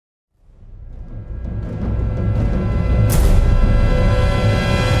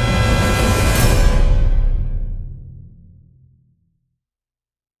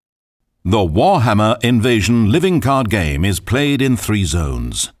The Warhammer Invasion living card game is played in 3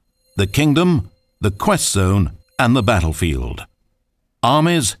 zones: the Kingdom, the Quest Zone, and the Battlefield.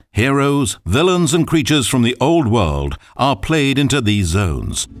 Armies, heroes, villains, and creatures from the old world are played into these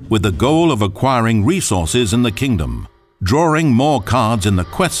zones, with the goal of acquiring resources in the Kingdom, drawing more cards in the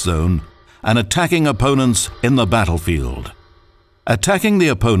Quest Zone, and attacking opponents in the Battlefield. Attacking the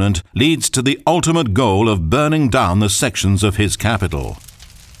opponent leads to the ultimate goal of burning down the sections of his capital.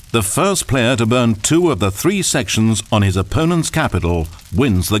 The first player to burn 2 of the 3 sections on his opponent's capital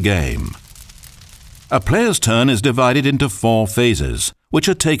wins the game. A player's turn is divided into 4 phases, which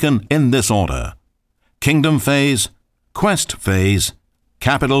are taken in this order: Kingdom Phase, Quest Phase,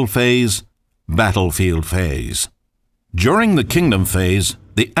 Capital Phase, Battlefield Phase. During the Kingdom Phase,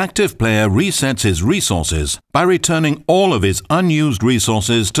 the active player resets his resources by returning all of his unused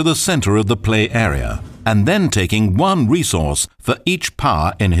resources to the center of the play area, and then taking 1 resource for each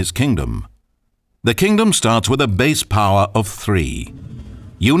power in his kingdom. The kingdom starts with a base power of 3.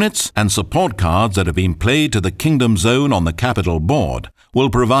 Units and support cards that have been played to the kingdom zone on the capital board will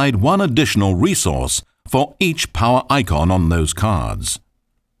provide 1 additional resource for each power icon on those cards.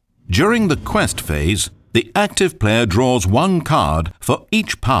 During the quest phase, the active player draws 1 card for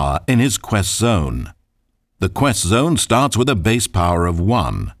each power in his quest zone. The quest zone starts with a base power of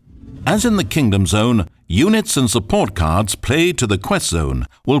 1. As in the Kingdom Zone, units and support cards played to the Quest Zone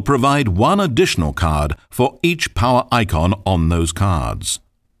will provide 1 additional card for each power icon on those cards.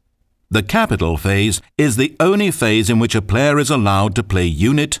 The Capital Phase is the only phase in which a player is allowed to play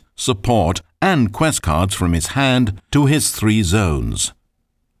unit, support, and quest cards from his hand to his 3 zones.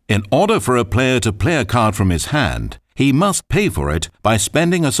 In order for a player to play a card from his hand, he must pay for it by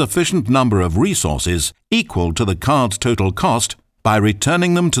spending a sufficient number of resources equal to the card's total cost by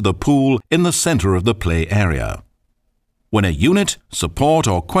returning them to the pool in the center of the play area. When a unit, support,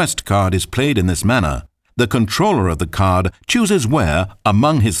 or quest card is played in this manner, the controller of the card chooses where,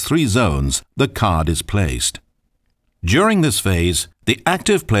 among his 3 zones, the card is placed. During this phase, the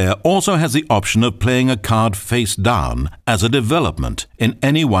active player also has the option of playing a card face down as a development in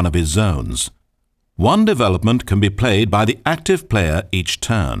any one of his zones. 1 development can be played by the active player each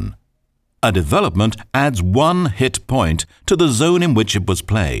turn. A development adds 1 hit point to the zone in which it was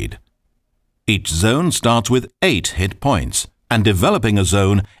played. Each zone starts with 8 hit points, and developing a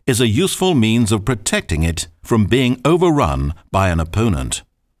zone is a useful means of protecting it from being overrun by an opponent.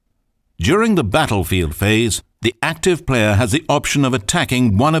 During the Battlefield phase, the active player has the option of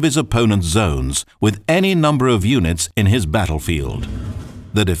attacking one of his opponent's zones with any number of units in his battlefield.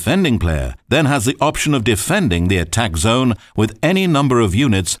 The defending player then has the option of defending the attack zone with any number of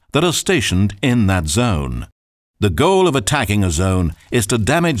units that are stationed in that zone. The goal of attacking a zone is to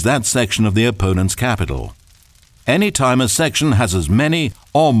damage that section of the opponent's capital. Anytime a section has as many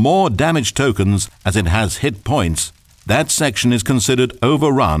or more damage tokens as it has hit points, that section is considered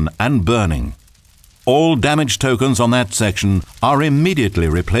overrun and burning. All damage tokens on that section are immediately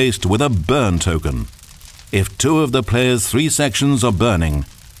replaced with a burn token. If 2 of the player's 3 sections are burning,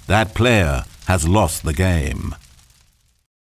 that player has lost the game.